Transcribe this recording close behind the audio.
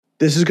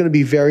this is going to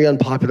be very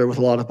unpopular with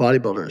a lot of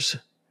bodybuilders.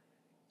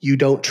 You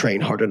don't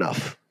train hard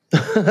enough.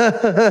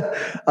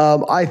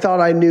 I thought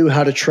I knew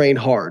how to train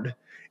hard,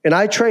 and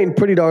I trained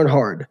pretty darn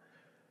hard.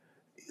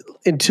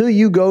 Until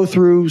you go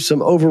through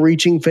some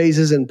overreaching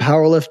phases in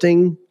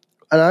powerlifting,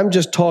 and I'm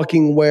just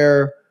talking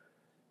where,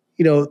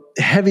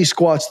 heavy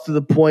squats to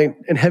the point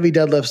and heavy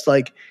deadlifts,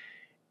 like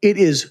it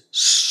is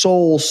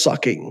soul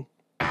sucking.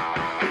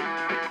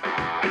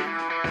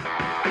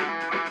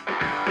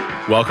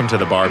 Welcome to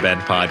the Bar Bend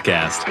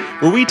Podcast,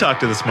 where we talk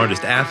to the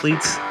smartest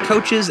athletes,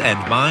 coaches, and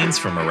minds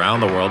from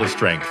around the world of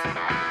strength.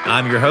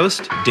 I'm your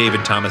host,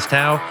 David Thomas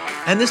Tao,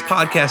 and this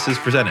podcast is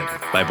presented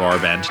by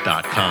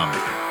barbend.com.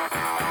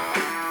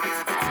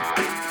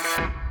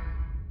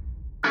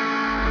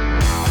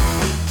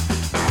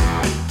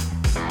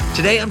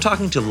 Today, I'm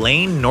talking to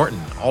Layne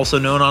Norton, also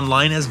known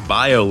online as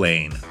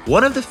Layne,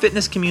 one of the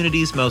fitness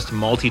community's most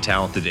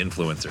multi-talented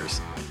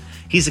influencers.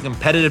 He's a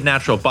competitive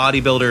natural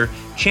bodybuilder,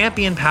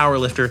 champion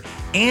powerlifter,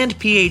 and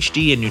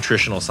PhD in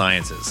nutritional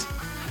sciences.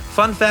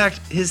 Fun fact,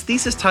 his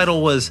thesis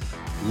title was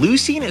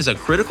Leucine is a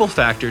critical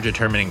factor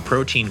determining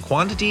protein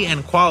quantity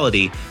and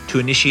quality to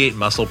initiate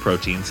muscle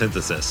protein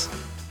synthesis.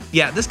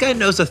 Yeah, this guy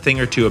knows a thing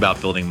or two about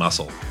building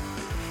muscle.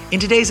 In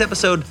today's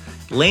episode,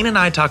 Layne and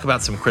I talk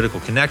about some critical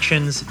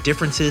connections,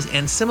 differences,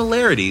 and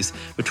similarities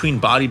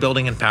between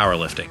bodybuilding and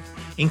powerlifting,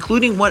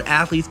 including what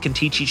athletes can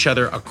teach each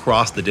other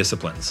across the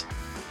disciplines.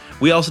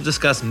 We also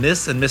discuss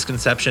myths and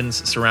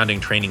misconceptions surrounding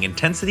training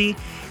intensity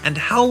and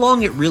how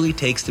long it really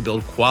takes to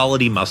build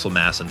quality muscle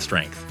mass and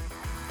strength.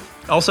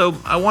 Also,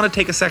 I want to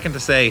take a second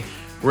to say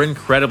we're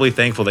incredibly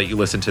thankful that you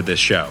listen to this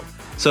show.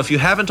 So if you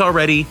haven't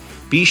already,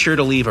 be sure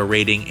to leave a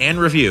rating and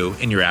review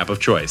in your app of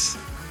choice.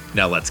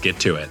 Now let's get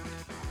to it.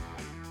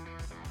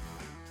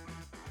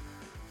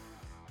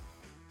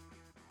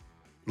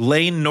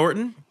 Layne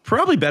Norton,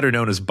 probably better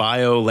known as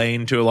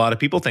Layne to a lot of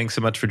people. Thanks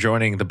so much for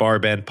joining the Bar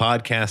Bend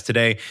Podcast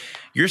today.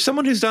 You're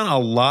someone who's done a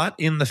lot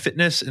in the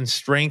fitness and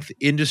strength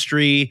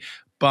industry,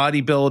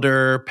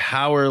 bodybuilder,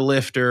 power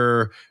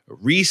lifter,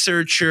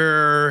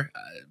 researcher,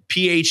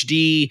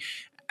 PhD.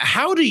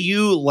 How do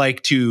you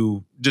like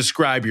to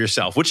describe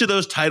yourself? Which of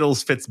those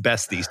titles fits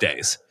best these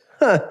days?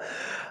 I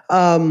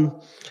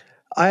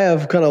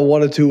have kind of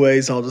one of two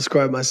ways I'll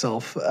describe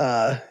myself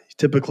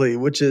typically,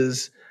 which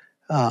is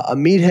a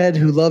meathead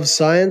who loves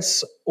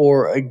science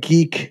or a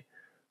geek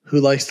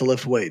who likes to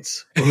lift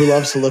weights or who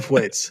loves to lift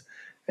weights.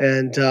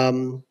 And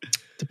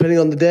depending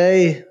on the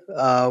day,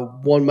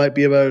 one might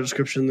be a better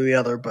description than the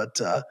other,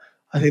 but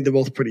I think they're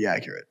both pretty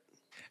accurate.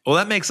 Well,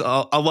 that makes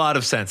a lot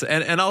of sense,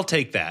 and I'll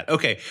take that.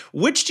 Okay,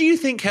 which do you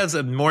think has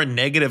a more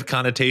negative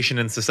connotation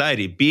in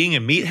society, being a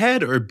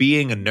meathead or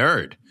being a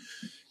nerd?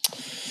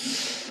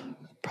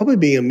 Probably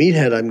being a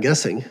meathead, I'm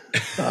guessing.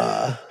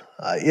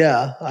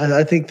 Yeah,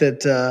 I think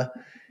that,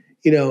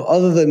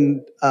 other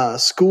than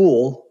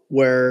school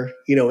where,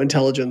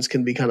 intelligence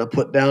can be kind of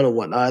put down and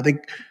whatnot, I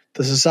think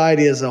the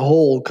society as a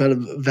whole kind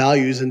of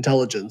values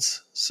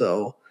intelligence.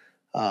 So,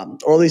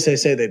 or at least they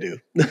say they do.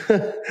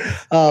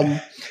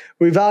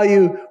 We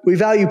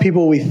value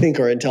people we think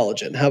are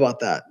intelligent. How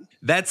about that?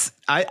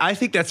 I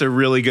think that's a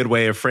really good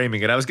way of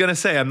framing it. I was going to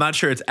say, I'm not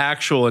sure it's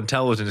actual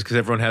intelligence because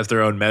everyone has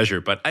their own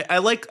measure, but I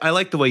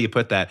like the way you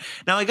put that.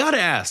 Now I got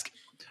to ask,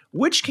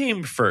 which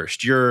came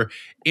first, your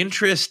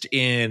interest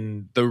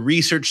in the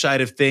research side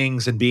of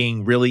things and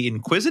being really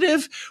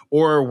inquisitive,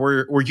 or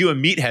were you a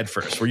meathead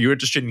first? Were you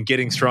interested in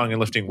getting strong and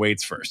lifting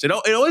weights first? It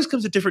always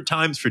comes at different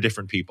times for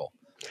different people.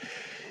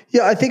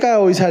 Yeah, I think I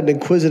always had an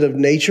inquisitive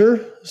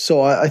nature, so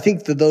I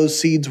think that those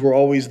seeds were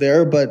always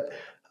there. But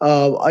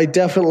I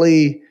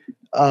definitely,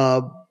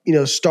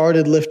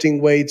 started lifting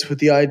weights with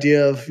the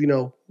idea of,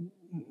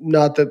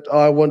 not that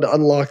I wanted to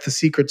unlock the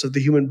secrets of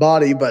the human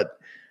body, but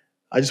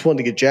I just wanted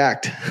to get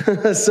jacked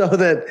so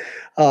that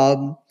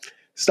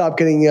stop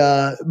getting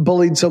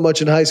bullied so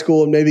much in high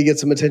school and maybe get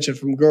some attention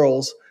from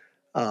girls.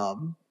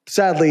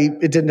 Sadly,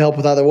 it didn't help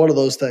with either one of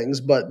those things,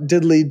 but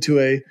did lead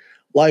to a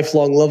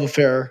lifelong love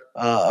affair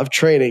of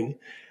training.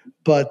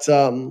 But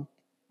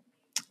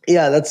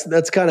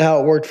that's kind of how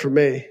it worked for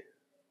me.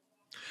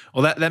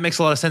 Well, that makes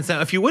a lot of sense.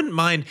 Now, if you wouldn't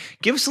mind,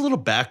 give us a little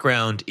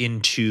background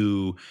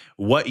into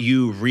what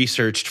you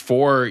researched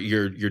for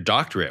your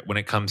doctorate when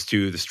it comes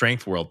to the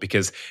strength world,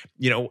 because,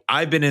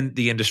 I've been in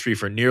the industry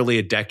for nearly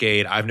a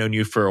decade. I've known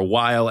you for a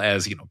while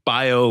as,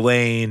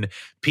 Layne,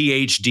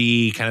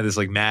 PhD, kind of this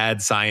like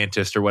mad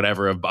scientist or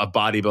whatever of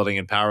bodybuilding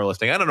and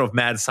powerlifting. I don't know if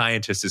mad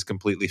scientist is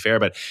completely fair,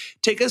 but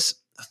take us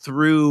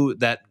through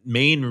that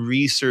main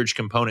research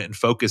component and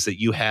focus that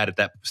you had at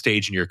that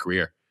stage in your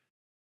career.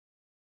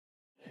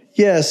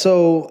 Yeah,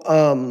 so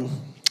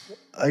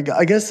I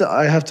guess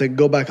I have to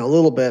go back a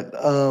little bit.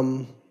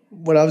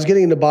 When I was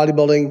getting into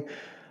bodybuilding,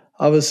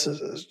 I was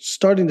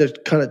starting to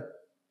kind of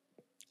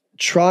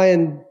try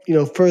and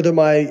further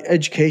my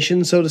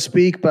education, so to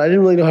speak, but I didn't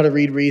really know how to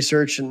read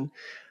research. And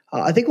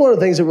I think one of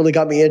the things that really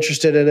got me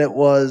interested in it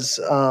was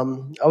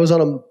I was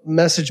on a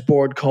message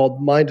board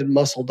called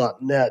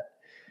mindandmuscle.net,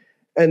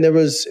 and it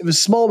was a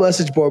small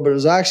message board, but it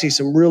was actually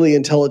some really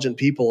intelligent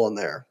people on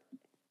there.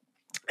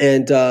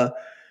 And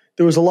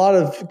there was a lot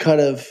of kind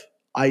of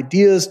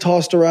ideas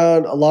tossed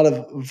around, a lot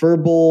of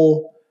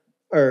verbal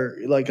or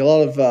like a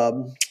lot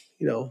of,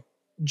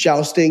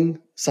 jousting,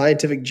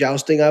 scientific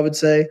jousting, I would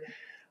say.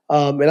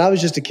 And I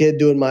was just a kid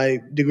doing my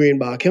degree in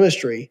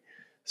biochemistry.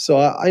 So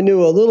I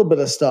knew a little bit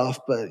of stuff,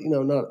 but,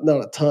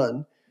 not a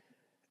ton.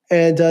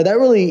 And that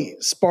really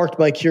sparked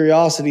my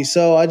curiosity.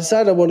 So I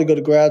decided I wanted to go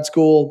to grad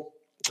school,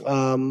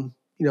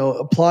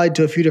 applied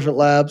to a few different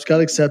labs,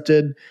 got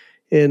accepted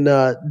in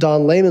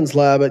Don Layman's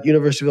lab at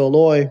University of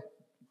Illinois.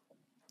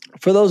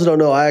 For those who don't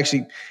know,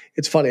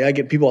 it's funny. I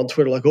get people on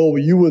Twitter like, oh,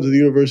 well, you went to the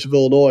University of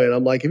Illinois. And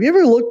I'm like, have you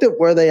ever looked at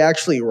where they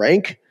actually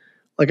rank?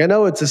 Like, I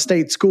know it's a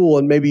state school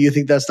and maybe you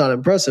think that's not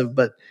impressive,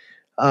 but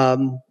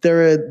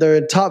they're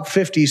a top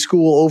 50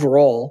 school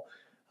overall.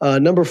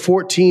 Number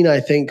 14, I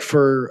think,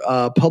 for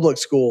public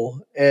school,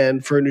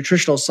 and for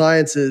nutritional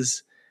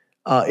sciences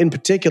in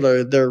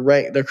particular,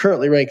 they're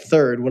currently ranked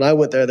third. When I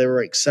went there, they were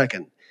ranked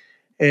second.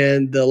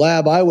 And the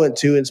lab I went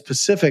to in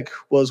specific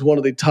was one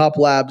of the top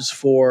labs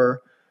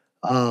for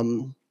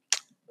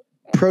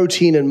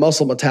protein and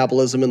muscle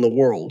metabolism in the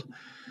world.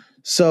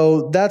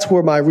 So that's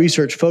where my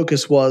research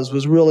focus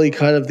was really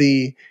kind of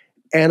the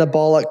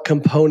anabolic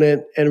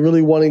component and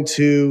really wanting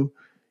to,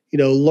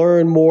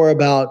 learn more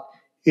about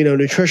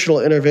nutritional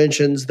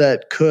interventions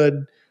that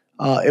could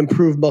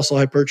improve muscle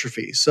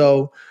hypertrophy.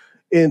 So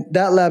in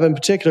that lab in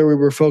particular, we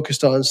were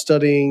focused on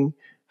studying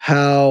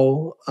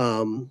how,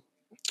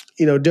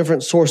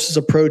 different sources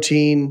of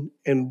protein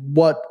and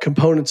what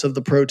components of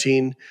the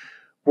protein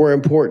were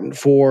important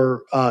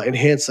for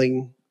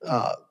enhancing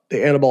the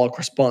anabolic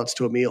response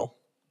to a meal.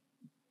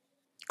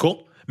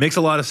 Cool. Makes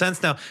a lot of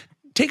sense. Now,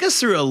 take us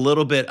through a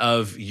little bit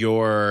of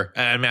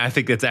I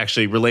think it's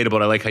actually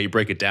relatable. I like how you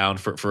break it down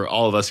for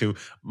all of us who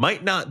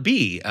might not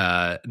be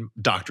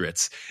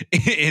doctorates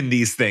in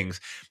these things.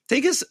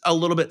 Take us a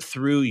little bit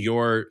through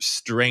your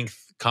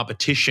strength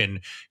competition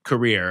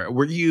career.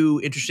 Were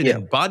you interested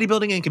in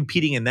bodybuilding and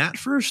competing in that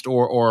first,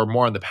 or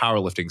more on the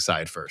powerlifting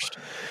side first?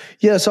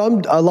 Yeah, so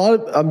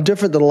I'm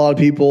different than a lot of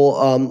people.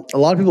 A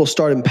lot of people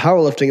start in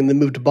powerlifting and then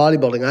move to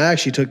bodybuilding. I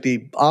actually took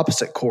the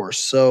opposite course.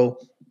 So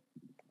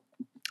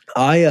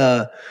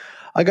I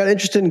got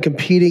interested in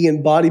competing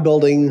in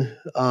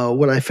bodybuilding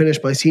when I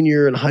finished my senior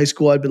year in high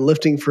school. I'd been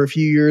lifting for a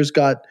few years,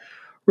 got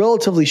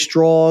relatively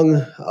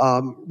strong,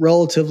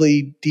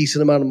 relatively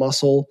decent amount of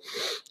muscle,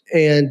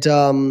 and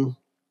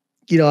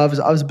I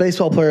was a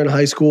baseball player in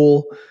high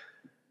school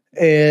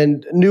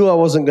and knew I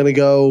wasn't going to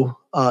go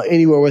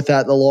anywhere with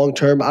that in the long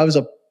term. I was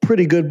a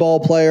pretty good ball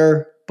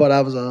player, but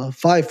I was a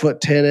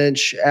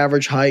 5'10"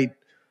 average height,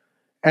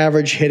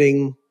 average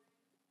hitting,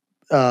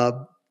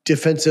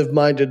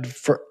 defensive-minded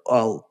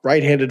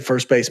right-handed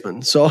first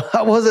baseman. So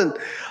I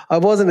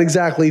wasn't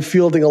exactly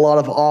fielding a lot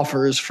of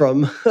offers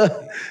from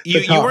you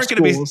weren't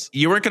going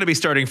to be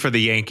starting for the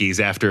Yankees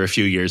after a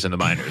few years in the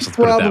minors. Let's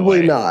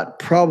Probably not.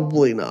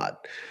 Probably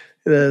not.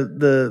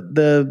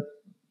 They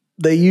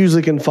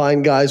usually can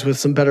find guys with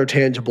some better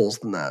tangibles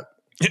than that.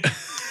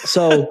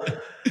 So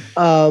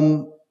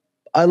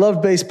I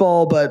loved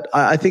baseball, but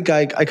I think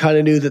I kind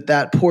of knew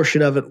that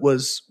portion of it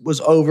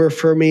was over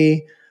for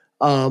me.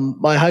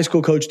 My high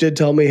school coach did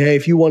tell me, hey,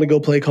 if you want to go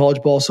play college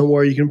ball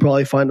somewhere, you can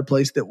probably find a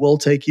place that will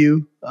take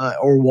you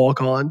or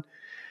walk on.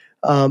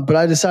 But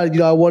I decided,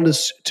 I wanted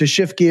to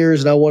shift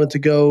gears and I wanted to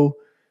go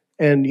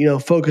and,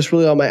 focus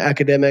really on my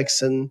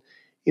academics. And,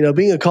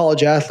 being a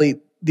college athlete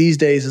these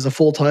days is a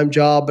full-time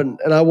job. And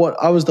I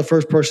was the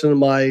first person in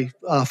my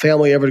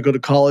family ever to go to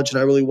college, and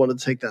I really wanted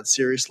to take that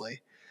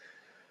seriously.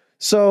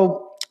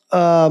 So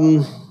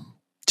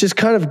just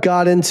kind of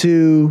got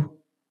into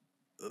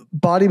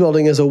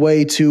bodybuilding as a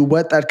way to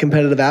whet that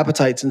competitive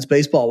appetite since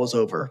baseball was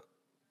over.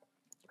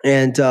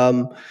 And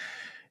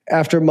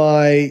after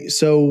my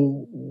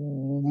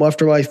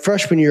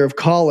freshman year of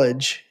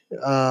college,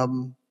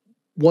 1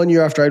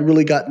 year after I'd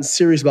really gotten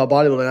serious about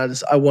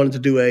bodybuilding, I wanted to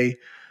do a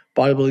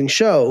bodybuilding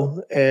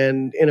show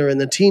and enter in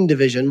the teen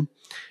division.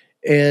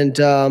 And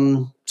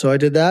so I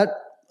did that.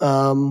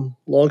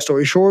 Long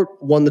story short,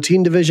 won the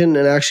teen division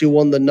and actually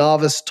won the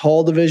novice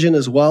tall division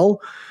as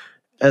well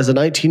as a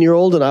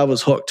 19-year-old, and I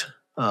was hooked.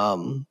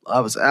 I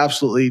was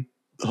absolutely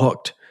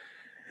hooked.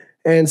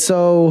 And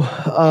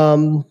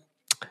so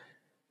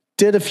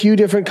did a few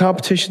different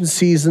competition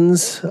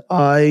seasons.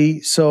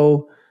 I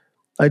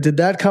did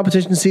that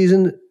competition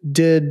season,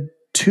 did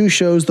 2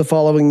 shows the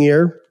following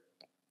year,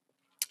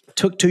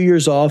 took 2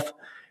 years off,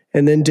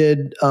 and then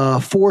did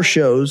 4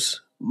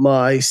 shows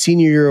my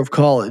senior year of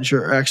college,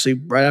 or actually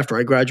right after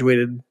I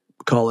graduated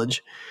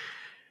college.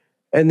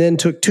 And then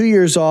took 2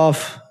 years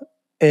off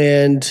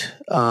and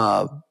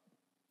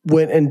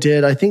went and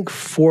did, I think,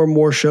 4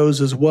 more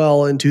shows as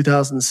well in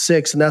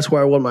 2006. And that's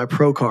where I won my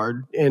pro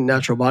card in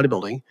natural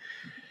bodybuilding.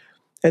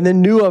 And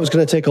then knew I was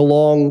going to take a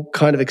long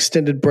kind of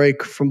extended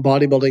break from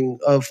bodybuilding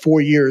of 4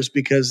 years,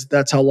 because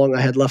that's how long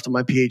I had left on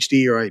my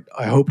PhD, or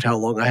I hoped how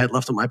long I had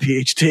left on my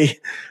PhD.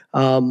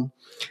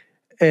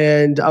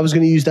 And I was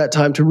going to use that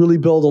time to really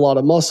build a lot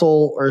of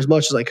muscle, or as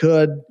much as I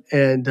could,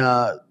 and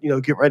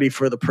get ready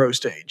for the pro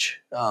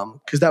stage.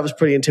 Because that was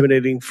pretty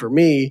intimidating for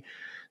me,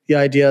 the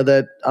idea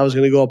that I was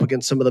going to go up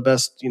against some of the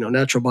best,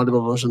 natural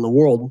bodybuilders in the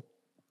world.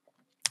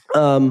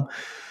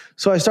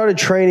 So I started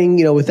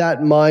training, with that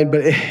in mind.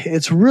 But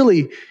it's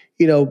really,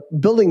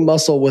 building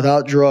muscle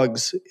without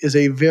drugs is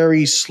a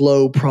very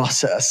slow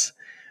process,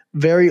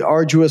 very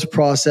arduous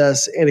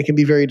process, and it can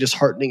be very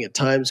disheartening at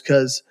times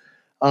because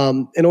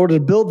in order to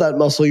build that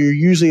muscle, you're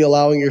usually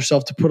allowing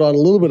yourself to put on a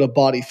little bit of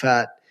body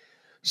fat.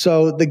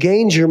 So the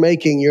gains you're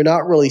making, you're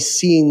not really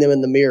seeing them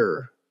in the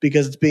mirror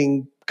because it's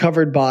being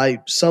covered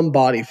by some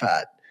body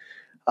fat.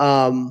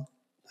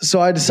 So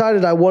I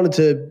decided I wanted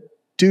to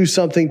do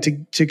something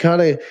to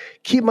kind of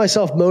keep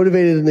myself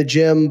motivated in the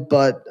gym,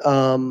 but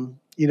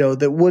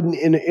that wouldn't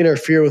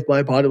interfere with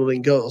my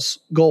bodybuilding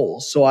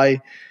goals. So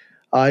I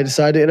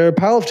decided to enter a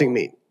powerlifting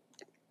meet,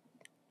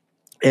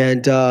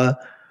 and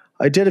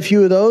I did a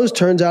few of those.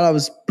 Turns out I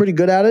was pretty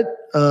good at it.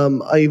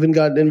 I even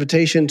got an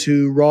invitation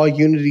to Raw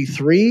Unity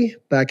 3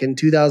 back in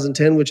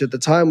 2010, which at the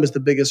time was the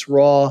biggest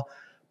Raw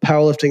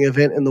powerlifting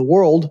event in the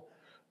world,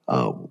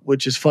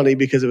 which is funny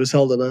because it was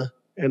held in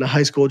a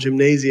high school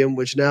gymnasium,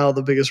 which now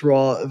the biggest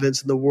Raw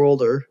events in the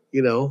world are,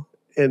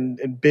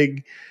 in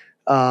big.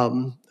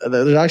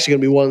 There's actually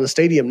going to be one in the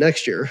stadium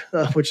next year,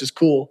 which is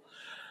cool.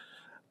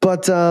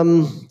 But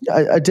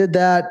I did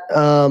that.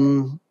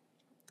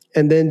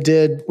 And then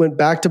went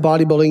back to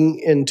bodybuilding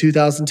in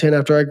 2010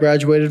 after I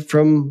graduated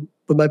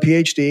with my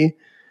PhD.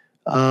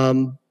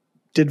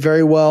 Did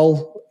very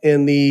well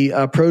in the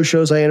pro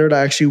shows I entered. I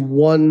actually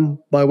won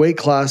my weight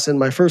class in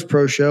my first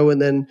pro show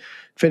and then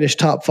finished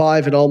top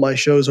 5 in all my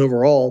shows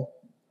overall.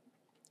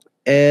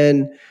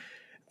 And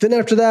then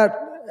after that,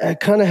 I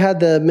kind of had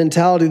the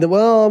mentality that,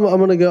 well, I'm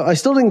going to go. I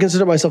still didn't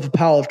consider myself a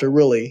powerlifter,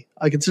 really.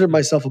 I considered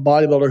myself a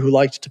bodybuilder who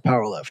liked to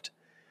powerlift.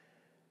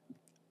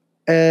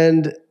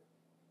 And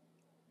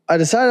I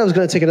decided I was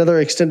going to take another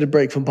extended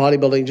break from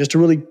bodybuilding just to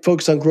really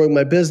focus on growing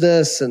my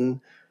business and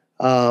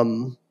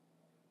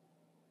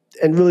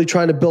really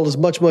trying to build as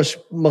much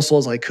muscle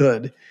as I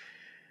could.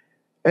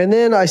 And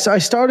then I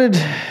started.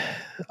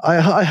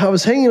 I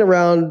was hanging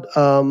around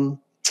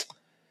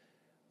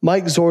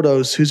Mike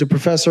Zordos, who's a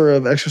professor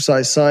of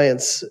exercise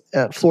science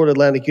at Florida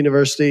Atlantic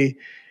University,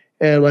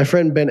 and my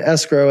friend Ben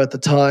Escrow at the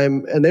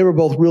time, and they were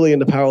both really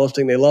into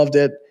powerlifting. They loved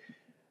it,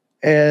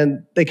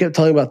 and they kept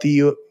telling about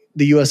the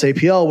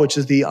USAPL, which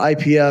is the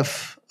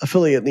IPF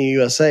affiliate in the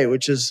USA,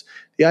 which is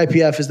the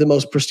IPF is the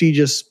most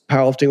prestigious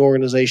powerlifting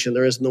organization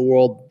there is in the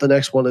world. The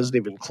next one isn't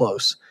even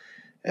close.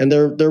 And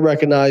they're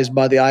recognized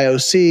by the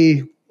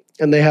IOC,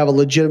 and they have a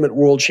legitimate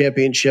world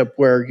championship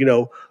where,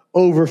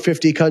 over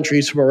 50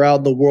 countries from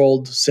around the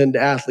world send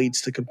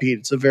athletes to compete.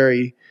 It's a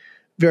very,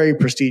 very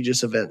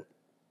prestigious event.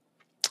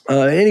 In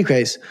any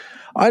case,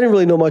 I didn't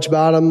really know much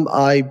about them.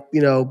 I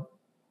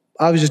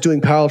was just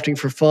doing powerlifting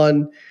for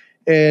fun.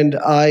 And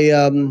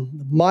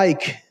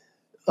Mike,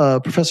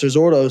 Professor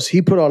Zordos,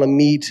 he put on a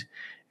meet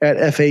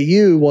at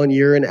FAU one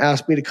year and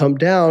asked me to come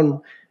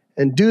down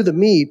and do the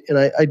meet. And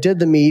I did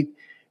the meet.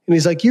 And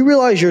he's like, you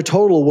realize your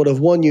total would have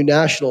won you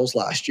nationals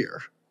last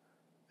year?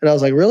 And I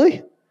was like,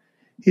 really?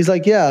 He's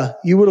like, yeah,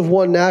 you would have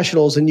won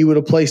nationals and you would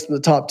have placed in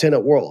the top 10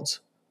 at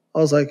Worlds. I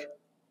was like,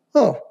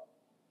 oh,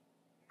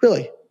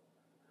 really?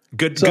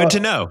 Good to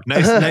know.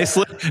 Nice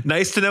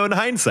to know in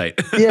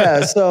hindsight.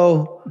 Yeah.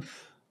 So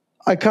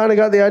I kind of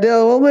got the idea,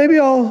 well, maybe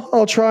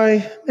I'll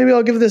try, maybe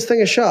I'll give this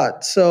thing a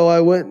shot. So I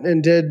went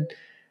and did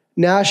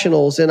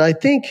nationals. And I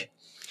think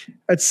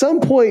at some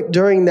point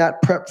during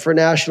that prep for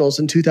nationals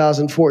in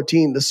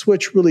 2014, the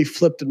switch really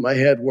flipped in my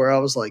head where I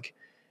was like,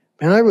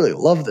 man, I really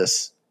love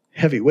this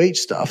heavyweight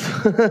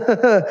stuff.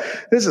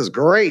 This is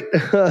great.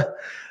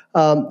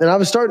 And I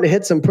was starting to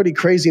hit some pretty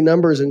crazy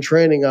numbers in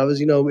training. I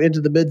was,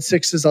 into the mid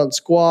sixes on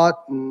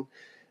squat, and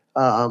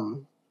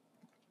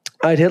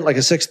I'd hit like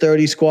a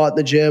 630 squat in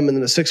the gym and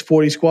then a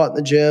 640 squat in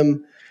the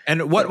gym.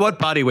 And what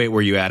body weight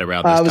were you at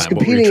around this time?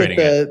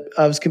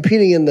 I was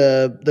competing in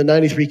the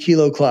 93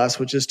 kilo class,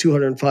 which is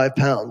 205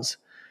 pounds.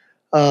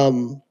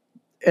 And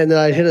then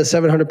I'd hit a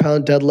 700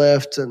 pound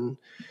deadlift. And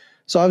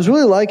so I was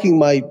really liking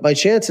my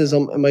chances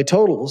and my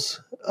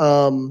totals.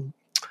 And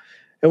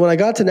when I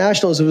got to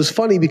nationals, it was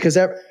funny because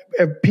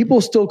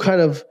people still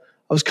I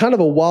was kind of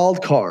a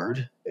wild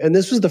card. And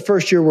this was the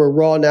first year where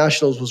Raw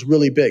Nationals was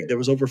really big. There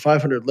was over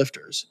 500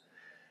 lifters.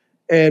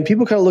 And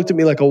people kind of looked at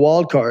me like a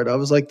wild card. I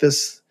was like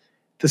this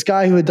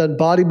guy who had done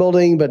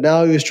bodybuilding, but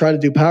now he was trying to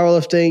do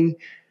powerlifting.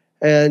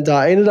 And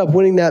I ended up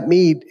winning that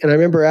meet. And I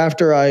remember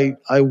after I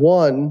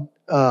won,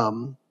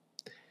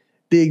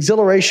 the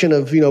exhilaration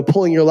of,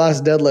 pulling your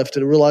last deadlift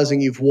and realizing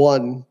you've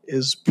won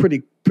is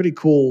pretty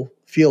cool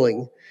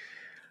feeling.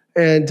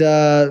 And,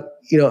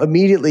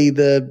 immediately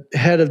the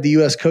head of the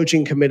U.S.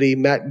 coaching committee,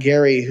 Matt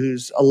Gary,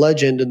 who's a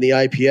legend in the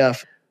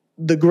IPF,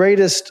 the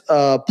greatest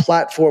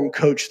platform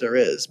coach there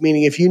is,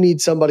 meaning if you need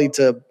somebody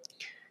to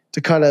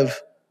kind of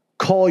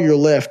call your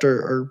lift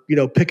or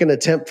pick an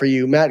attempt for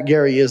you, Matt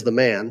Gary is the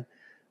man.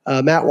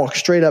 Matt walks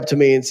straight up to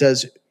me and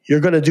says, "You're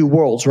going to do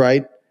Worlds,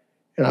 right?"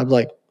 And I'm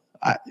like,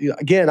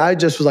 I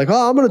just was like,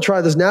 oh, I'm going to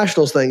try this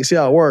nationals thing, see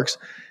how it works.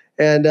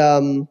 And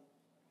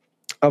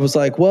I was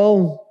like,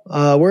 well,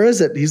 where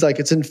is it? He's like,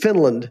 it's in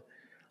Finland.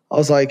 I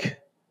was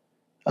like,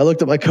 I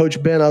looked at my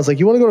coach, Ben. I was like,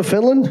 you want to go to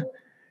Finland?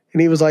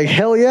 And he was like,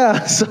 hell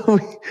yeah. So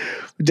we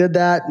did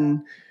that.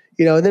 And,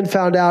 and then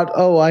found out,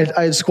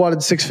 I had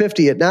squatted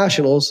 650 at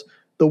nationals.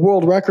 The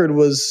world record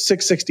was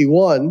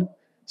 661.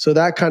 So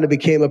that kind of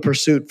became a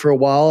pursuit for a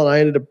while.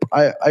 And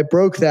I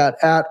broke that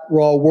at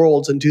Raw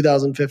Worlds in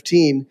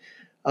 2015,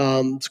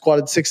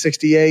 squatted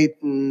 668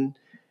 and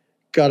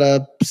got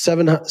a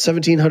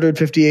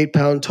 1,758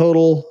 pound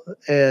total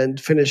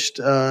and finished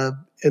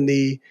in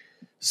the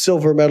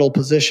silver medal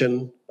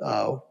position,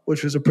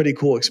 which was a pretty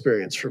cool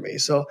experience for me.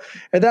 So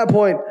at that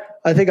point,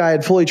 I think I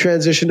had fully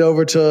transitioned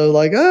over to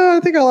like, I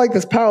think I like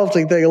this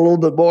powerlifting thing a little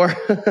bit more.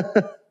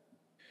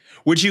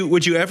 Would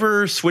you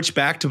ever switch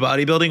back to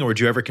bodybuilding, or would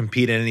you ever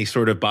compete in any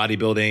sort of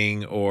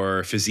bodybuilding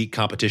or physique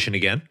competition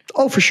again?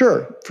 Oh, for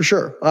sure.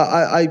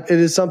 It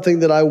is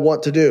something that I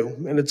want to do,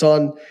 and it's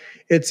on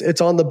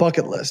the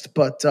bucket list.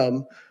 But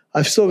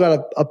I've still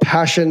got a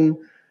passion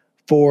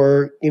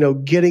for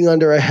getting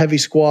under a heavy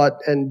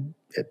squat, and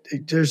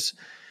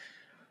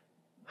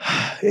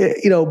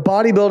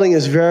bodybuilding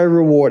is very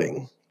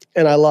rewarding,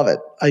 and I love it.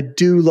 I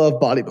do love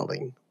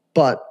bodybuilding,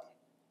 but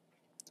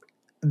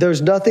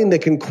there's nothing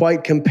that can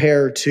quite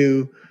compare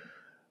to,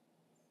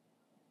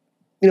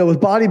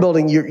 with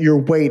bodybuilding, you're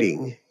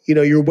waiting.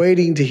 You're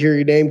waiting to hear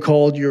your name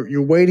called.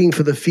 You're waiting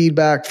for the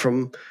feedback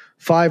from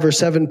 5 or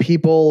 7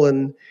 people,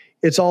 and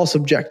it's all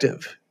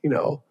subjective.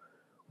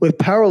 With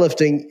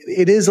powerlifting,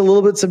 it is a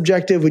little bit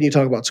subjective when you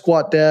talk about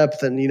squat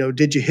depth and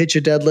did you hitch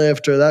a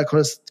deadlift or that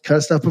kind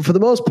of stuff. But for the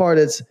most part,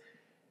 it's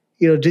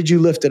did you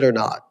lift it or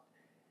not?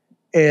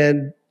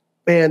 And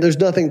man, there's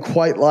nothing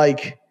quite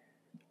like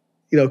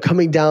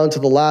coming down to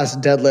the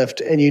last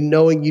deadlift and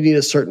knowing you need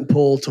a certain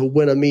pull to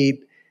win a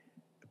meet,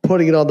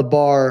 putting it on the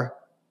bar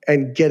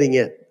and getting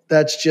it.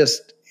 That's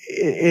just,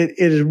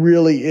 it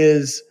really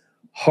is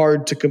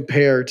hard to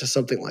compare to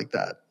something like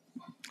that.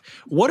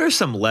 What are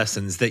some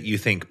lessons that you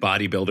think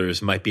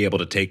bodybuilders might be able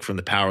to take from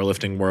the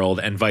powerlifting world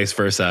and vice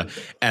versa,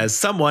 as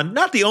someone,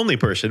 not the only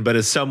person, but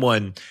as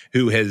someone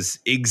who has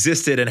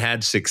existed and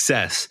had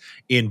success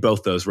in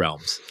both those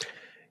realms?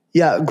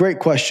 Yeah, great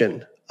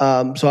question.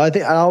 So I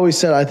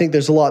think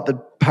there's a lot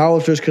that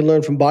powerlifters can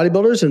learn from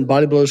bodybuilders and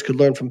bodybuilders could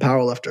learn from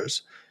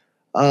powerlifters.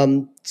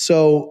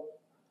 So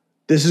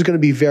this is going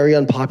to be very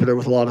unpopular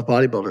with a lot of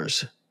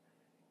bodybuilders.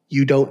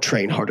 You don't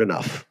train hard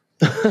enough.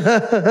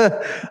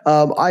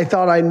 I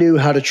thought I knew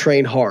how to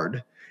train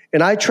hard,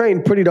 and I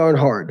trained pretty darn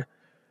hard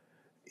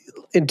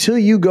until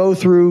you go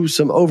through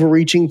some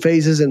overreaching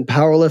phases in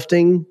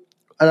powerlifting.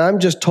 And I'm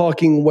just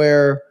talking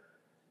where,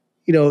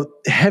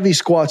 heavy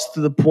squats to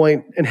the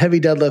point and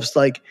heavy deadlifts,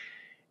 like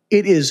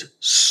it is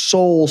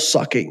soul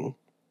sucking.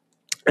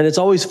 And it's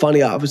always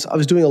funny. I was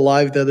doing a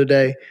live the other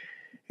day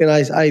and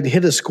I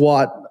hit a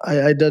squat.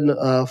 I done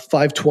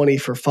 520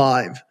 for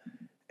 5.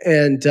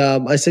 And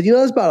I said,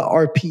 that's about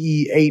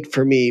RPE 8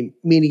 for me,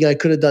 meaning I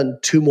could have done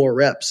 2 more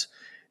reps.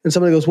 And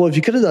somebody goes, well, if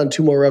you could have done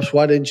 2 more reps,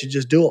 why didn't you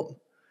just do them?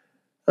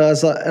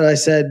 And I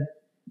said,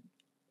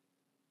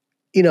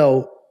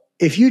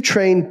 if you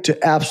train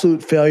to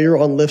absolute failure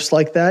on lifts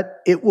like that,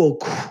 it will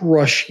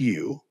crush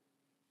you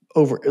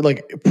over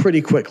like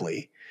pretty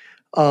quickly.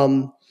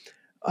 I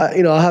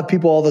have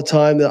people all the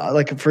time that,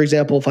 like, for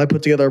example, if I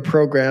put together a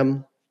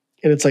program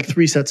and it's like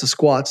 3 sets of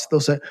squats, they'll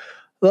say,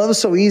 well, that was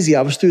so easy.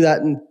 I was through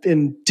that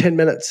in 10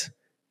 minutes.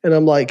 And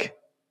I'm like,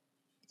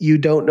 you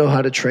don't know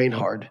how to train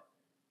hard.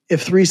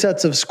 If 3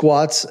 sets of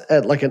squats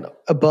at like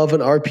above an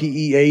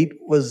RPE 8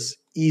 was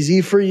easy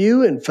for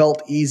you and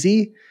felt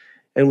easy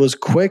and was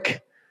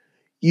quick,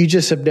 you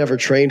just have never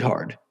trained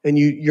hard. And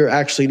you're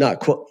actually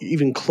not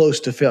even close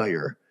to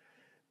failure.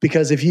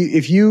 Because if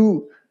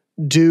you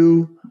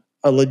do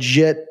a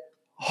legit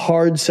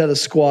hard set of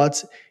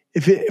squats,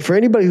 for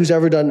anybody who's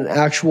ever done an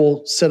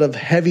actual set of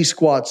heavy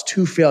squats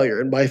to failure,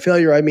 and by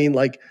failure I mean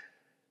like,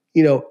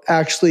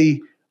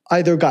 actually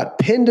either got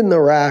pinned in the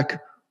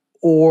rack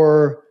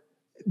or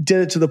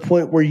did it to the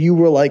point where you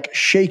were like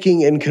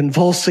shaking and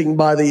convulsing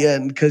by the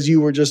end because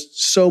you were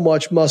just so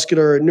much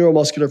muscular and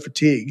neuromuscular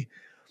fatigue.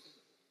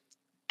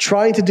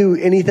 Trying to do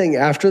anything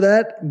after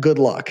that, good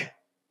luck.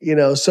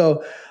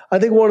 So I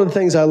think one of the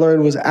things I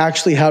learned was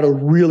actually how to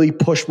really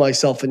push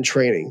myself in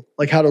training,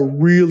 like how to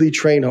really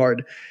train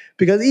hard.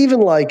 Because even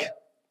like,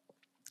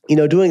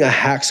 doing a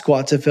hack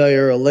squat to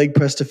failure, a leg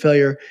press to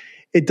failure,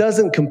 it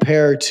doesn't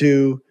compare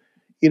to,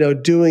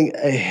 doing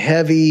a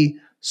heavy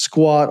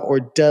squat or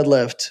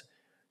deadlift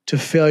to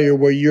failure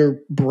where you're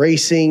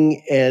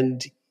bracing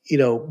and,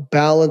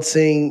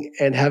 balancing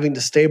and having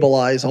to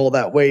stabilize all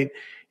that weight.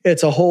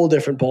 It's a whole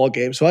different ball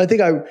game. So I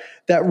think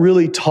that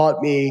really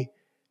taught me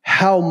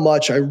how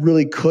much I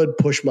really could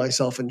push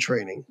myself in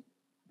training.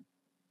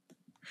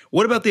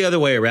 What about the other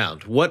way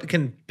around? What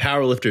can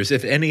powerlifters,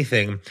 if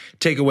anything,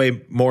 take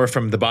away more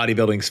from the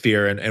bodybuilding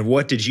sphere? And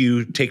what did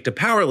you take to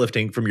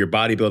powerlifting from your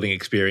bodybuilding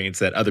experience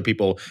that other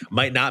people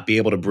might not be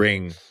able to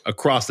bring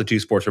across the two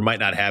sports or might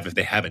not have if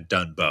they haven't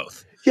done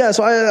both? Yeah,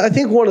 so I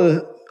think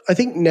I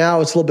think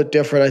now it's a little bit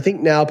different. I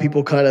think now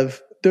people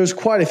there's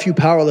quite a few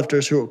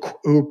powerlifters who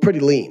are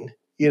pretty lean,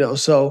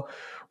 so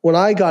when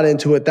I got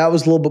into it, that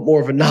was a little bit more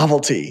of a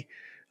novelty.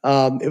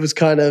 It was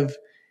kind of,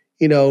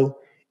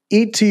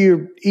 eat till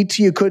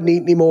you couldn't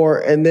eat anymore,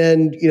 and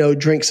then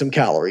drink some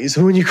calories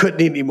when you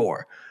couldn't eat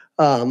anymore.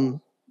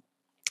 Now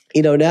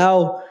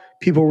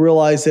people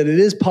realize that it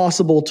is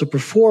possible to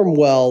perform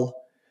well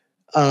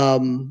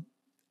and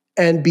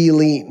be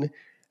lean.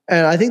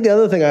 And I think the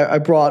other thing I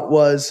brought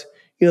was,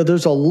 there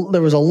was a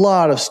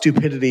lot of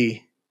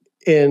stupidity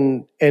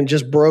in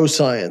just bro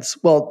science.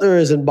 Well, there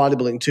is in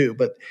bodybuilding too,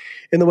 but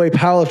in the way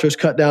powerlifters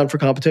cut down for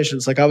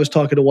competitions. Like I was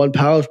talking to one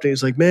powerlifter,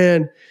 he's like,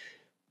 "Man,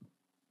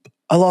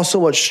 I lost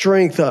so much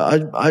strength.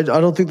 I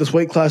don't think this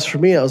weight class is for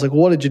me." I was like,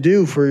 "Well, what did you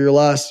do for your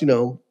last,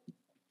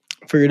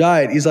 for your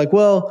diet?" He's like,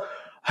 "Well,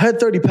 I had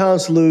 30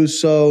 pounds to lose.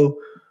 So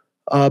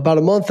about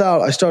a month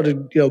out, I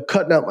started,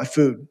 cutting out my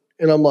food."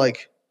 And I'm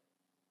like,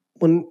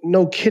 "Well,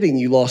 no kidding,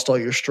 you lost all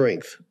your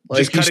strength.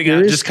 Like,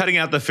 just cutting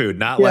out the food,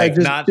 not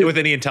with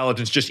any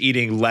intelligence, just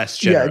eating less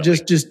generally."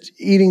 Yeah, just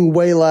eating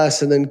way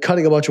less and then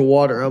cutting a bunch of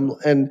water.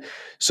 And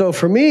so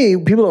for me,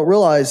 people don't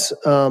realize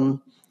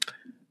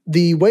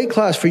the weight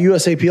class for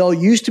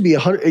USAPL used to be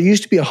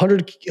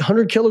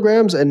 100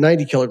 kilograms and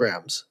 90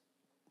 kilograms.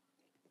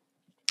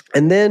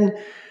 And then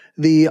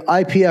the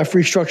IPF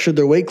restructured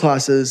their weight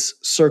classes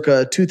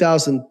circa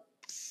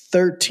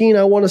 2013,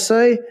 I want to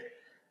say.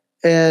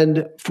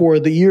 And for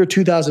the year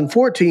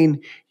 2014,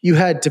 you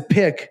had to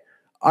pick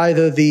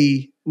either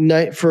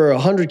for a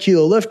 100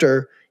 kilo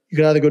lifter, you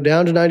could either go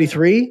down to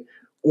 93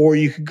 or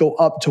you could go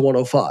up to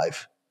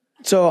 105.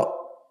 So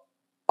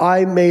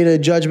I made a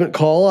judgment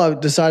call. I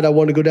decided I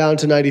wanted to go down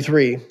to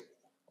 93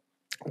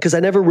 because I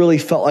never really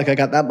felt like I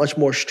got that much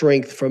more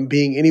strength from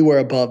being anywhere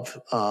above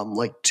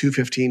like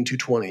 215,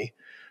 220,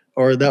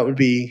 or that would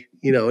be,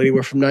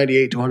 anywhere from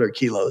 98 to 100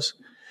 kilos.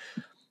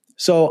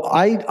 So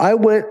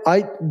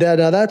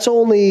that's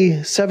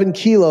only 7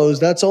 kilos.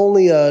 That's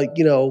only a,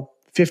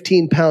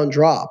 15-pound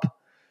drop.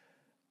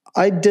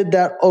 I did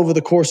that over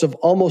the course of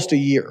almost a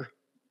year.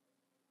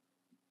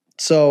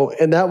 So,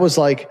 and that was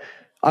like,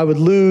 I would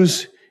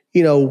lose,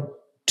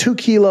 2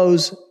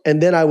 kilos, and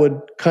then I would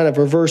kind of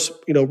reverse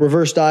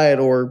diet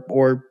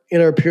or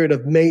enter a period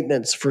of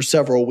maintenance for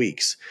several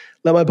weeks.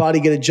 Let my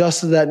body get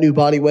adjusted to that new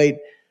body weight.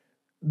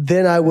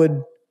 Then I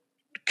would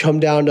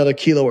come down another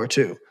kilo or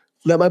two.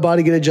 Let my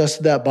body get adjusted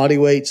to that body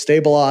weight,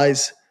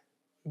 stabilize,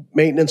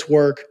 maintenance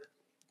work.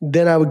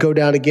 Then I would go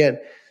down again.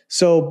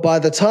 So by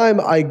the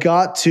time I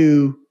got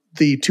to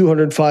the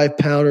 205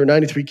 pound or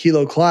 93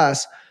 kilo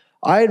class,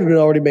 I had been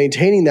already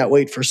maintaining that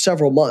weight for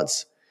several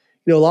months.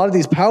 A lot of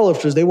these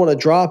powerlifters, they want to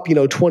drop,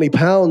 20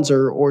 pounds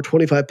or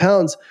 25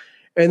 pounds,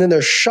 and then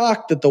they're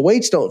shocked that the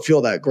weights don't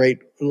feel that great.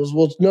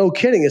 Well, no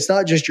kidding. It's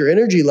not just your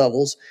energy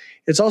levels.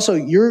 It's also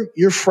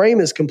your frame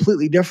is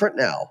completely different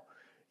now.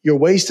 Your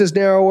waist is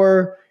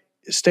narrower.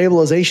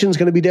 Stabilization is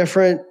going to be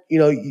different.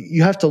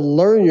 You have to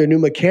learn your new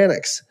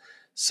mechanics.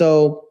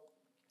 So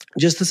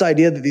just this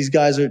idea that these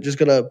guys are just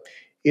going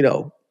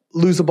to,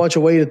 lose a bunch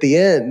of weight at the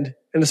end,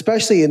 and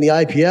especially in the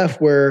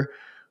IPF where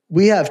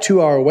we have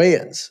 2-hour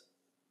weigh-ins.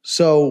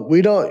 So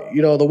we don't,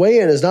 the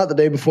weigh-in is not the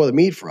day before the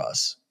meet for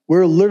us.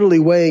 We're literally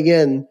weighing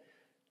in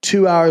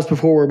 2 hours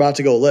before we're about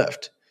to go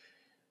lift.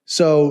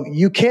 So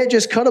you can't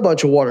just cut a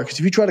bunch of water, because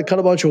if you try to cut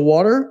a bunch of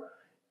water,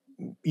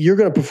 you're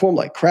going to perform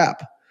like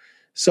crap.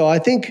 So I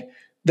think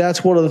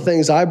that's one of the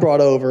things I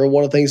brought over, and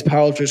one of the things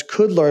powerlifters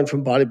could learn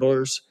from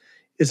bodybuilders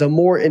is a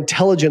more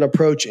intelligent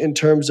approach in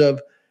terms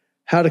of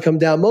how to come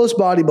down. Most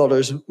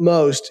bodybuilders,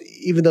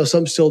 even though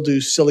some still do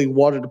silly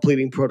water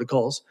depleting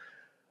protocols,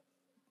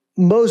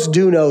 most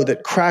do know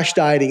that crash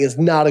dieting is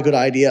not a good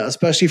idea,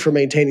 especially for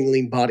maintaining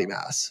lean body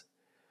mass.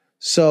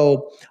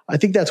 So I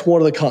think that's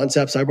one of the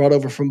concepts I brought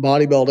over from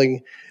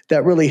bodybuilding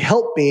that really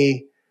helped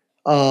me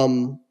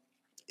in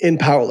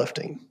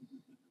powerlifting.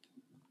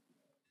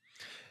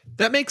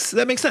 That makes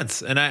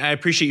sense. And I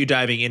appreciate you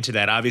diving into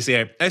that. Obviously,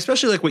 I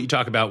especially like what you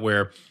talk about,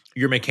 where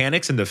your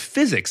mechanics and the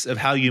physics of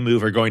how you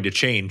move are going to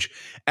change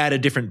at a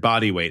different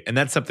body weight. And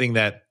that's something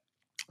that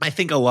I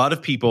think a lot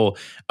of people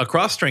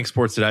across strength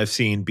sports that I've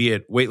seen, be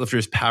it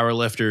weightlifters,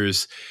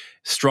 powerlifters,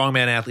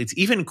 strongman athletes,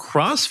 even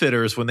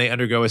CrossFitters, when they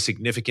undergo a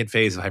significant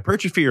phase of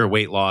hypertrophy or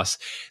weight loss,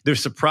 they're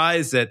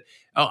surprised that,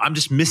 oh, I'm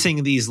just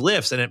missing these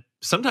lifts. And it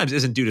sometimes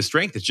isn't due to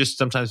strength. It's just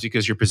sometimes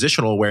because your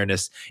positional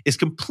awareness is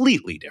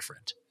completely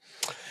different.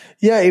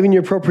 Yeah, even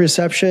your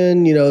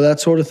proprioception, that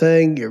sort of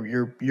thing,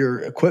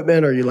 your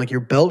equipment or your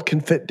belt can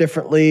fit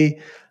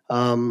differently.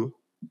 Even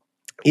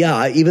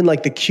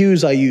like the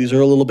cues I use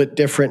are a little bit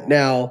different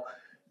now.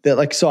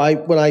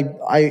 When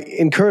I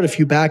incurred a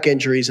few back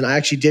injuries, and I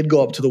actually did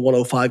go up to the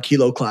 105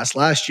 kilo class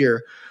last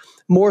year,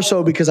 more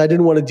so because I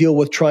didn't want to deal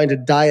with trying to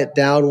diet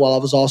down while I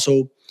was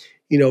also,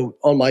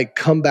 on my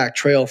comeback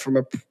trail from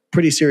a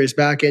pretty serious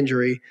back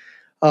injury.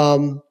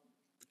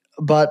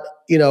 But,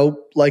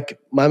 like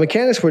my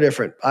mechanics were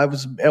different. I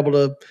was able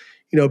to,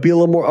 be a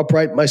little more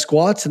upright in my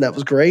squats, and that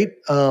was great.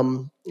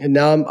 And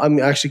now I'm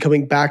actually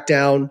coming back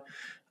down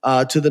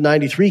to the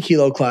 93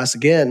 kilo class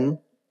again.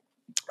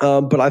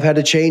 But I've had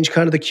to change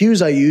kind of the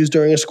cues I use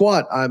during a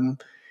squat. I'm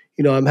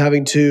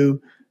having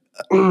to,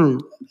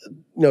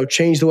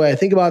 change the way I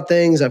think about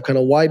things. I've kind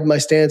of widened my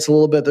stance a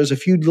little bit. There's a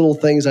few little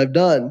things I've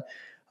done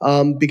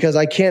because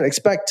I can't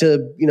expect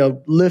to,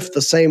 lift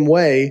the same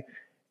way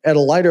at a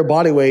lighter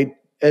body weight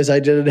as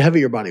I did at a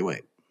heavier body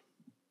weight.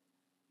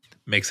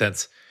 Makes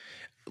sense.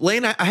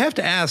 Layne, I have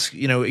to ask,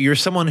 you're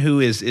someone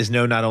who is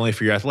known not only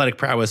for your athletic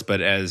prowess,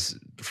 but as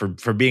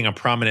for being a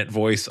prominent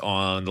voice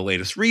on the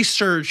latest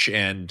research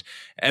and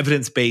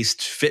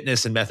evidence-based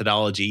fitness and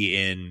methodology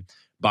in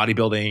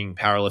bodybuilding,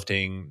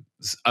 powerlifting,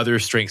 other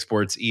strength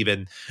sports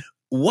even.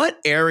 What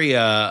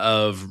area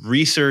of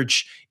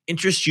research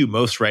interests you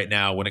most right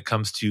now when it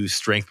comes to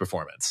strength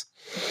performance?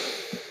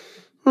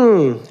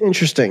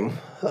 Interesting.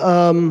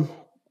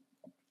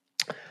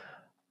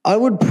 I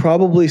would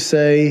probably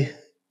say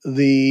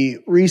the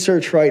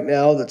research right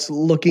now that's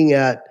looking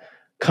at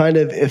kind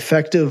of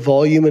effective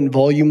volume and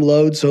volume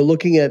load. So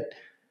looking at,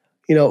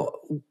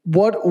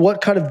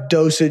 what kind of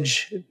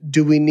dosage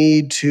do we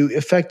need to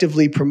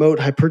effectively promote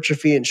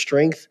hypertrophy and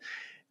strength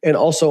and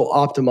also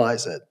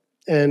optimize it?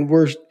 And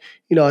we're,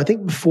 I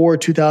think before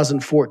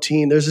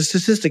 2014, there's a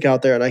statistic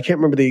out there, and I can't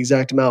remember the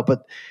exact amount,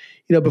 but,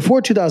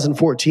 before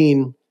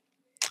 2014,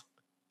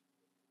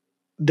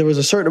 there was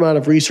a certain amount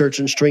of research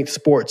in strength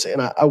sports.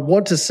 And I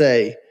want to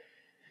say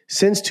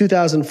since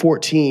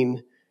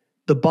 2014,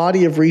 the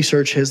body of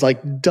research has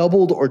like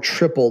doubled or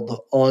tripled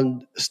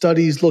on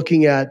studies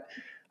looking at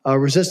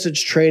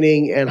resistance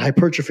training and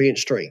hypertrophy and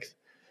strength.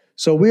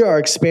 So we are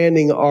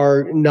expanding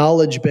our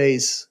knowledge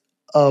base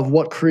of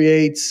what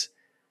creates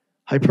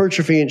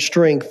hypertrophy and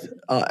strength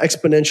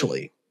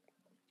exponentially.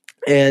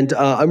 And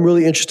I'm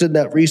really interested in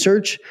that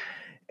research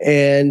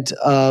and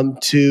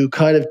to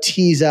kind of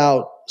tease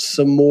out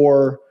some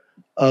more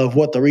of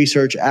what the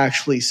research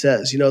actually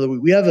says.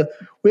 We have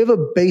a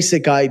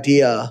basic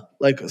idea,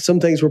 like some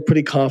things we're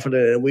pretty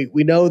confident in.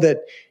 We know that,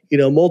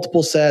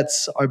 multiple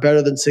sets are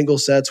better than single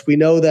sets. We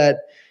know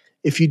that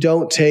if you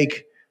don't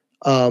take,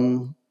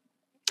 you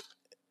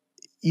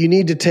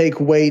need to take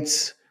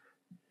weights.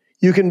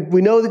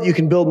 We know that you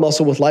can build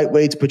muscle with light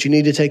weights, but you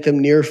need to take them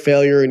near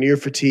failure and near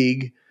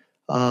fatigue.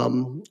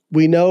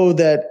 We know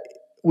that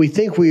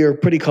we are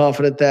pretty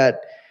confident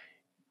that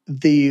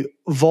the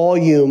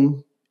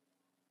volume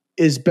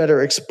is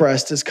better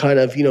expressed as kind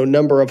of,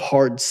 number of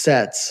hard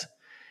sets.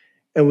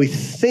 And we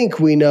think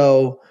we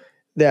know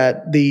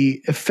that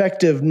the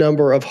effective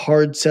number of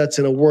hard sets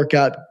in a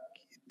workout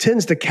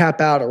tends to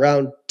cap out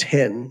around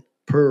 10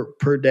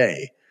 per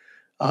day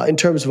in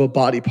terms of a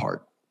body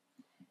part.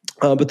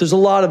 But there's a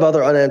lot of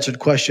other unanswered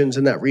questions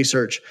in that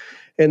research.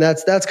 And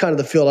that's kind of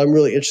the field I'm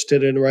really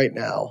interested in right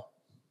now.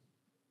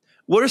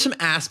 What are some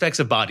aspects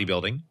of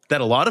bodybuilding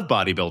that a lot of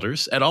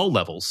bodybuilders at all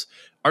levels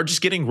are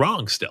just getting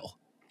wrong still?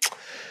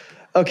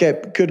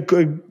 Okay,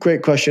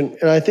 great question.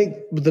 And I think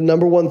the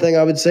number one thing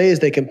I would say is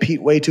they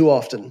compete way too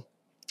often.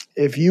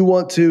 If you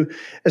want to,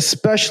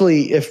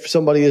 especially if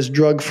somebody is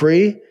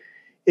drug-free,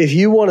 if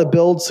you want to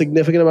build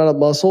significant amount of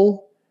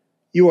muscle,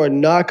 you are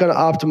not going to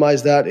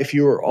optimize that if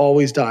you are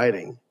always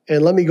dieting.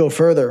 And let me go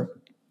further.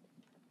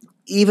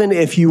 Even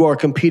if you are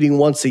competing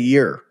once a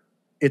year,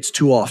 it's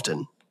too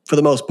often for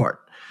the most part.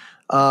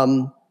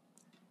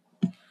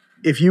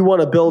 If you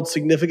want to build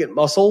significant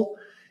muscle,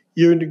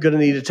 you're going to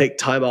need to take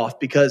time off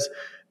because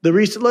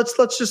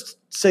let's just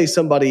say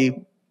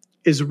somebody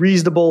is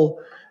reasonable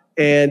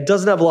and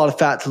doesn't have a lot of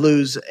fat to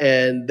lose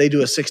and they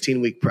do a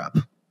 16-week prep.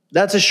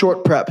 That's a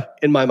short prep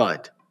in my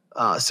mind.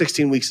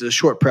 16 weeks is a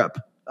short prep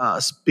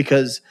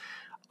because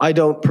I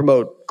don't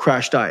promote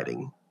crash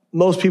dieting.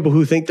 Most people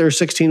who think they're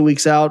 16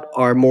 weeks out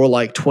are more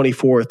like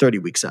 24 or 30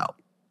 weeks out.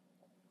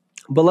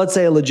 But let's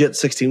say a legit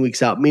 16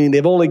 weeks out, meaning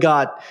they've only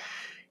got,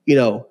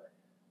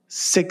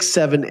 6,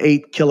 7,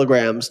 8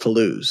 kilograms to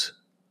lose.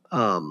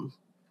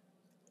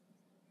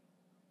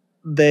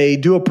 They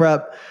do a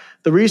prep.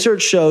 The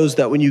research shows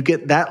that when you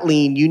get that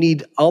lean, you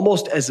need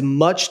almost as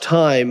much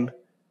time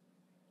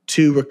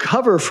to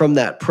recover from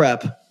that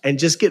prep and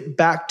just get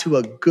back to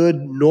a good,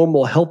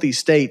 normal, healthy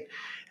state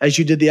as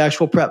you did the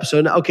actual prep.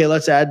 So, now, okay,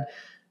 let's add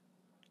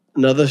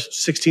another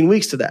 16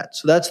 weeks to that.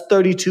 So that's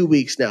 32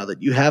 weeks now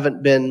that you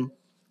haven't been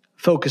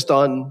focused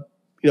on,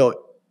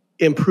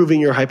 improving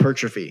your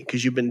hypertrophy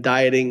because you've been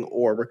dieting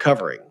or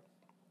recovering.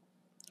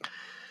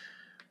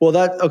 Well,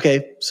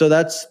 so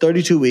that's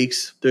 32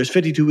 weeks. There's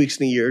 52 weeks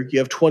in a year. You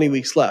have 20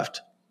 weeks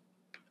left.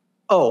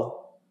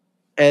 Oh,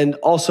 and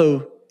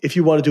also if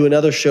you want to do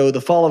another show the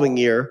following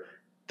year,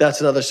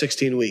 that's another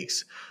 16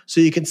 weeks.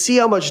 So you can see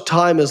how much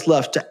time is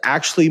left to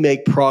actually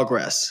make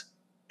progress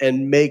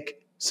and make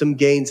some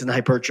gains in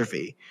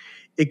hypertrophy.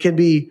 It can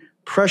be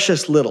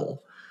precious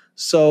little.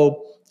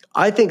 So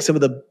I think some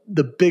of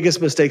the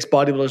biggest mistakes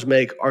bodybuilders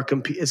make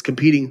is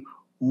competing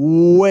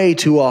way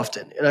too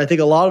often. And I think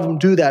a lot of them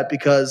do that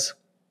because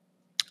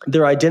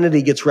their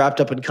identity gets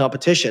wrapped up in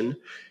competition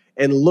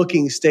and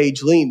looking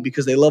stage lean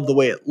because they love the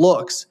way it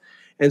looks.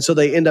 And so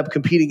they end up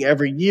competing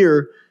every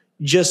year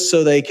just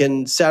so they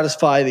can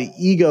satisfy the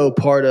ego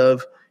part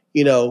of,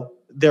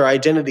 their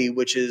identity,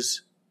 which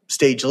is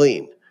stage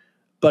lean.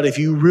 But if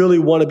you really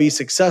want to be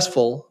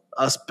successful,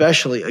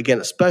 especially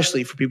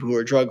for people who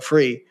are drug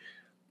free,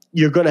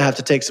 you're going to have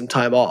to take some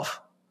time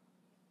off.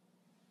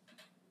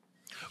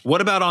 What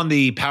about on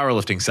the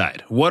powerlifting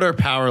side? What are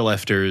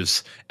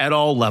powerlifters at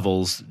all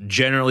levels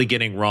generally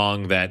getting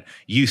wrong that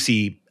you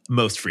see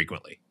most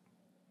frequently?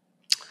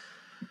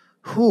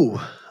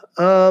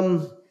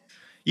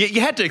 You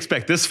had to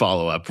expect this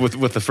follow-up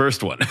with the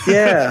first one.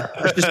 Yeah,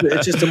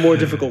 it's just a more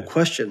difficult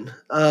question.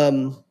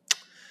 I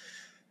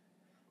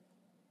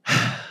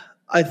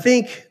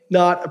think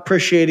not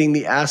appreciating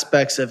the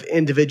aspects of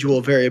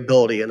individual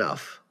variability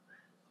enough.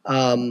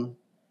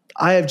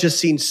 I have just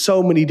seen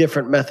so many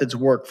different methods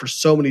work for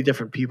so many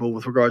different people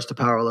with regards to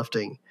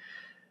powerlifting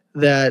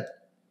that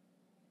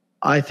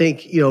I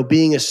think,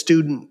 being a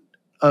student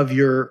of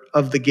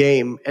the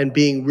game and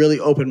being really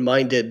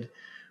open-minded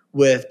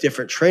with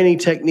different training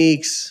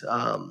techniques,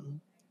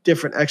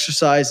 different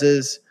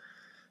exercises,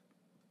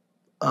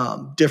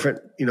 different,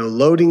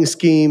 loading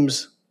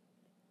schemes.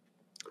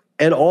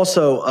 And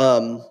also,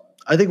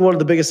 I think one of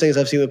the biggest things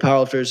I've seen with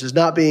powerlifters is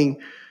not being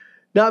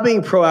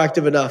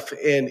proactive enough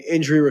in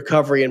injury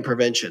recovery and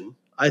prevention.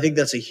 I think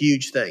that's a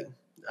huge thing.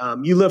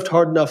 You lift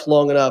hard enough,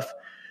 long enough,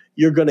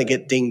 you're going to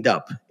get dinged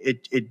up.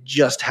 It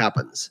just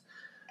happens.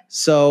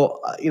 So,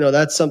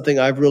 that's something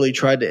I've really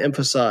tried to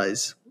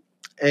emphasize.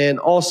 And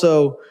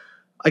also,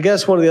 I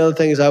guess one of the other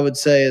things I would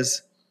say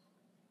is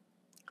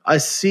I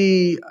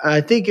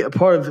think a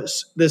part of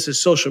this is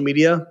social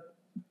media.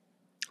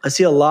 I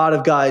see a lot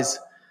of guys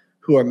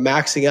who are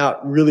maxing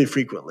out really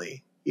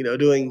frequently,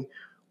 doing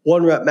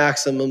 1 rep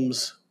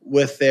maximums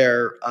with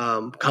their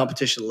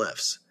competition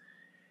lifts.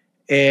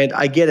 And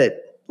I get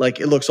it. Like,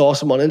 it looks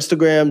awesome on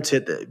Instagram to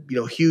hit the,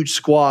 huge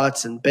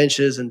squats and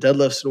benches and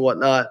deadlifts and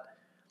whatnot.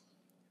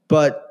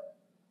 But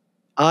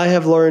I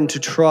have learned to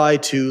try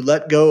to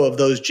let go of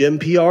those gym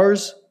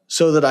PRs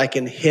so that I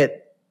can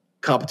hit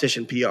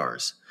competition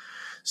PRs.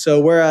 So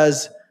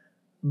whereas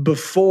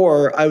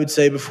before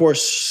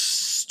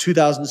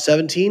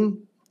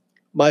 2017,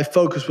 my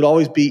focus would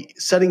always be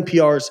setting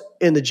PRs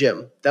in the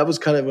gym. That was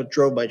kind of what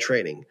drove my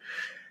training.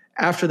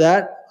 After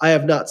that, I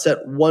have not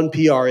set one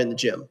PR in the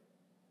gym,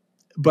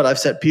 but I've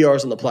set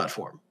PRs on the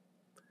platform.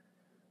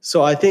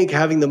 So I think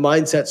having the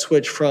mindset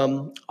switch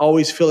from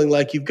always feeling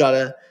like you've got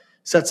to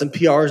set some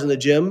PRs in the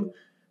gym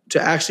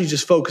to actually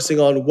just focusing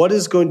on what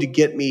is going to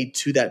get me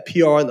to that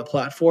PR on the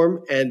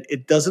platform. And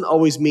it doesn't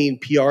always mean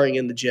PRing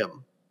in the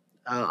gym.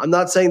 I'm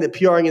not saying that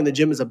PRing in the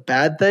gym is a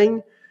bad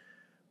thing,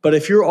 but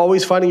if you're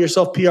always finding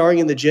yourself PRing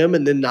in the gym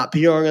and then not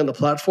PRing on the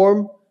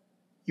platform,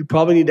 you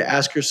probably need to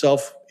ask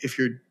yourself if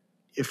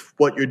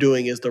what you're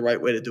doing is the right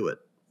way to do it.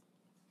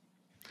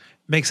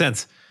 Makes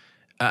sense.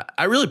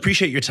 I really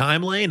appreciate your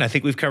time, Layne. I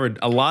think we've covered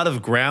a lot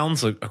of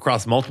grounds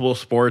across multiple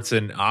sports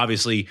and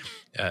obviously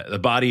the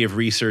body of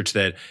research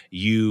that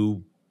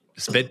you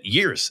spent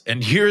years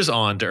and years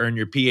on to earn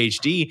your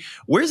PhD.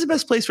 Where's the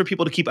best place for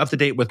people to keep up to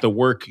date with the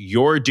work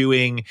you're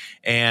doing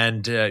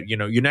and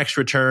your next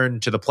return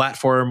to the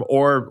platform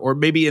or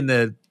maybe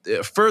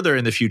further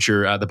in the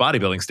future, the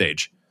bodybuilding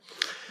stage?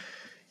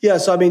 Yeah,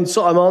 so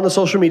I'm on the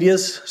social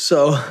medias.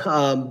 So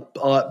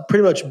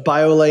pretty much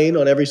bio Layne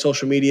on every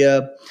social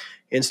media.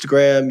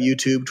 Instagram,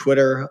 YouTube,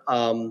 Twitter.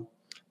 My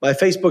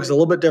Facebook is a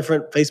little bit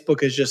different.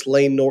 Facebook is just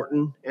Layne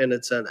Norton, and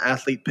it's an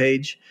athlete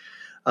page.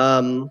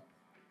 And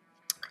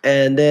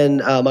then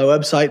my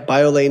website,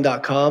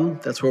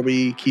 biolayne.com. That's where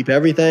we keep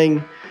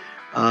everything.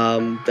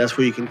 That's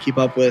where you can keep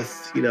up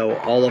with,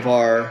 all of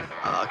our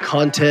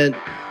content,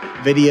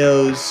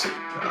 videos,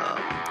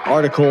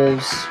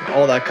 articles,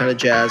 all that kind of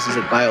jazz is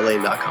at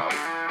biolayne.com.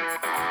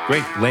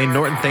 Great. Layne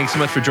Norton, thanks so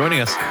much for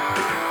joining us.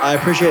 I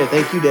appreciate it.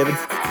 Thank you, David.